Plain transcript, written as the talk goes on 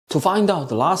To find out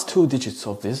the last two digits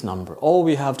of this number, all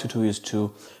we have to do is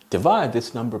to divide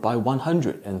this number by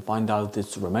 100 and find out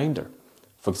its remainder.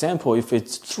 For example, if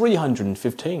it's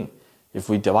 315, if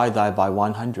we divide that by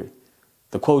 100,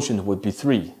 the quotient would be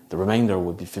 3, the remainder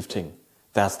would be 15.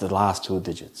 That's the last two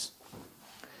digits.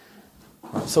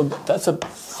 So that's a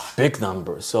big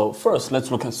number. So first,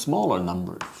 let's look at smaller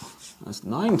numbers. That's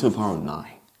 9 to the power of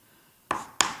 9.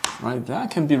 Right, that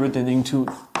can be written into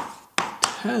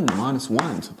 10 minus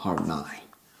 1 to the power of 9.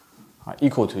 Right,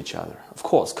 equal to each other. Of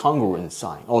course, congruent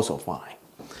sign, also fine.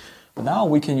 But now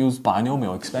we can use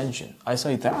binomial expansion. I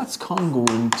say that's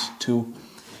congruent to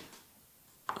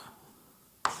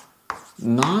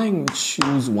 9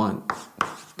 choose 1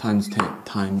 times 10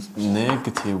 times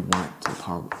negative 1 to the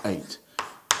power of 8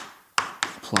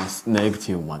 plus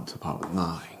negative 1 to the power of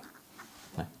 9.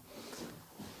 Okay.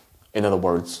 In other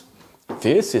words,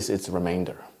 this is its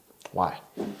remainder. Why?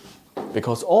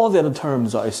 Because all the other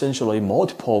terms are essentially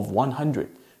multiple of 100,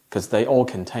 because they all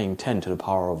contain 10 to the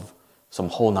power of some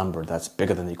whole number that's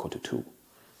bigger than or equal to 2,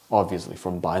 obviously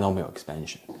from binomial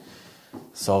expansion.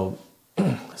 So,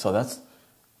 so that's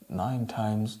 9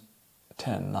 times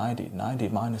 10, 90. 90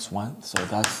 minus 1, so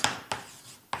that's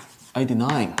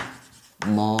 89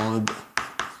 mod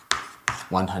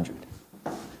 100.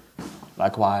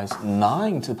 Likewise,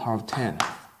 9 to the power of 10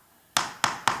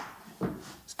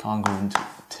 is congruent to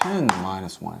 10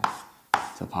 minus 1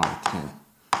 to the power of 10.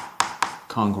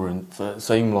 Congruent, the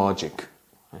same logic.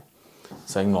 Right?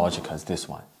 Same logic as this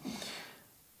one.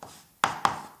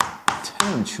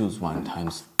 10 choose 1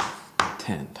 times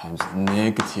 10 times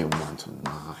negative 1 to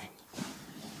 9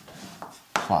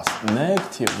 plus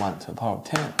negative 1 to the power of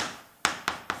 10.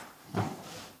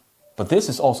 But this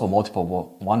is also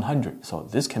multiple of 100, so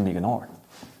this can be ignored.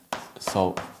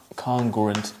 So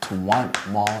congruent to 1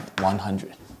 mod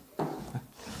 100.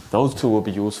 Those two will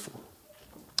be useful.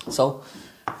 So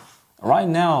right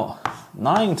now,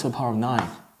 9 to the power of 9,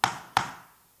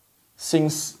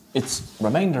 since its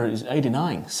remainder is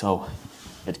 89, so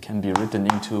it can be written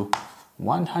into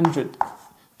 100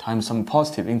 times some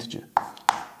positive integer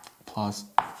plus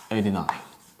 89.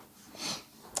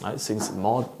 Right, since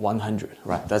mod 100,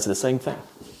 right, that's the same thing.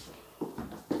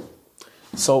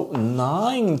 So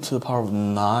 9 to the power of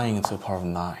 9 to the power of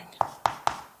 9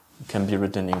 can be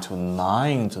written into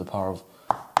 9 to the power of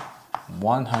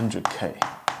 100k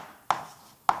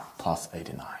plus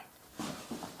 89.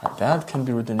 Right, that can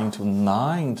be written into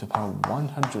 9 to the power of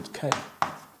 100k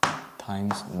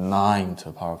times 9 to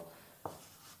the power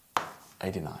of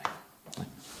 89. Right.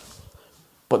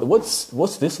 But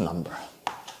what's this number?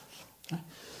 Right.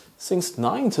 Since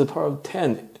 9 to the power of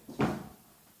 10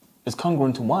 is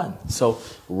congruent to 1, so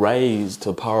raised to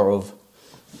the power of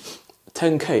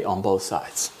 10k on both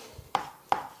sides.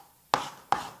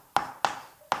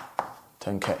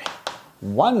 10k.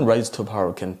 1 raised to the power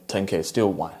of 10k is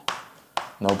still 1.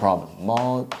 No problem.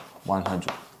 Mod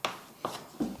 100.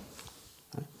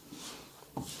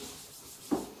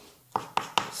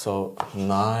 So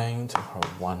 9 to the power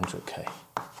of 100k.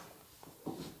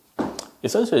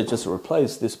 Essentially, just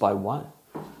replace this by 1.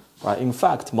 Right? In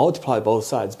fact, multiply both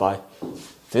sides by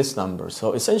this number.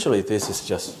 So essentially, this is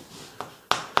just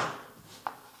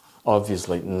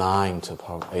obviously 9 to the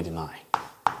power of 89.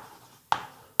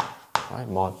 Right?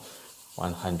 Mod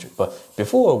 100. But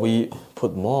before we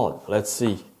put mod, let's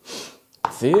see.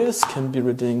 This can be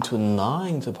written into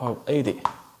 9 to the power of 80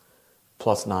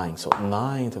 plus 9. So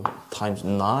 9 times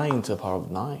 9 to the power of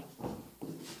 9.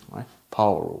 Right?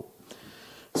 Power rule.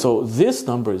 So this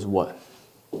number is what?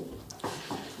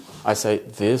 I say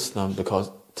this number because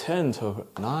 10 to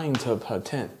 9 to the power of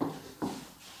 10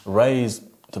 raised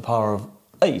to the power of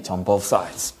 8 on both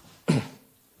sides.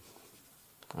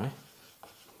 Right?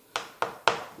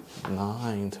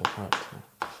 9 to the power of 10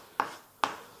 to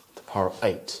the power of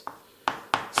 8.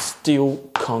 Still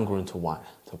congruent to 1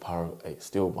 to the power of 8.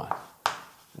 Still 1.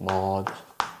 Mod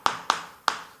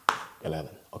 11.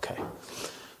 Okay.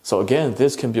 So again,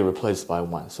 this can be replaced by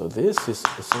 1. So this is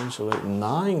essentially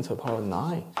 9 to the power of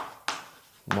 9.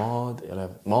 Mod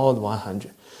 11. Mod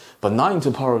 100. But 9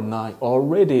 to the power of 9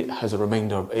 already has a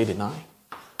remainder of 89.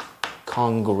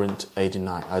 Congruent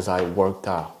 89, as I worked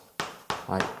out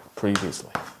right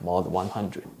previously. Mod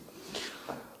 100.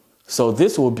 So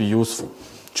this will be useful.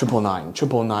 999.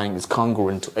 999 is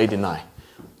congruent to 89.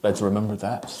 Let's remember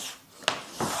that.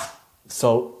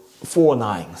 So 4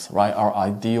 nines, right? Our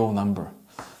ideal number.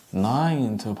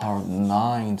 9 to the power of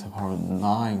 9 to the power of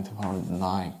 9 to the power of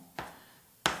 9.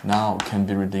 Now can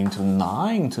be written into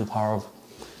 9 to the power of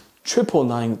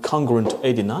 999 congruent to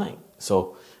 89.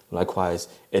 So likewise,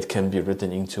 it can be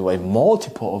written into a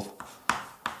multiple of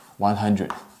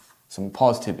 100. some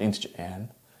positive integer n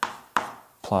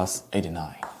plus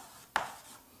 89.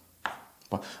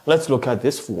 But let's look at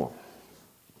this form.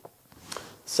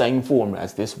 Same form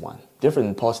as this one,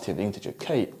 different positive integer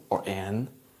k or n,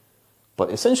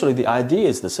 but essentially the idea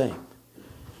is the same.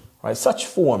 Right? Such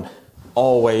form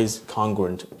always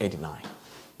congruent to 89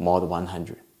 mod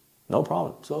 100. No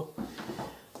problem. So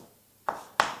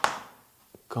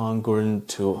congruent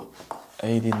to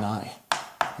 89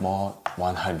 mod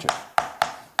 100.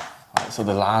 Right, so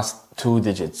the last two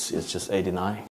digits is just 89.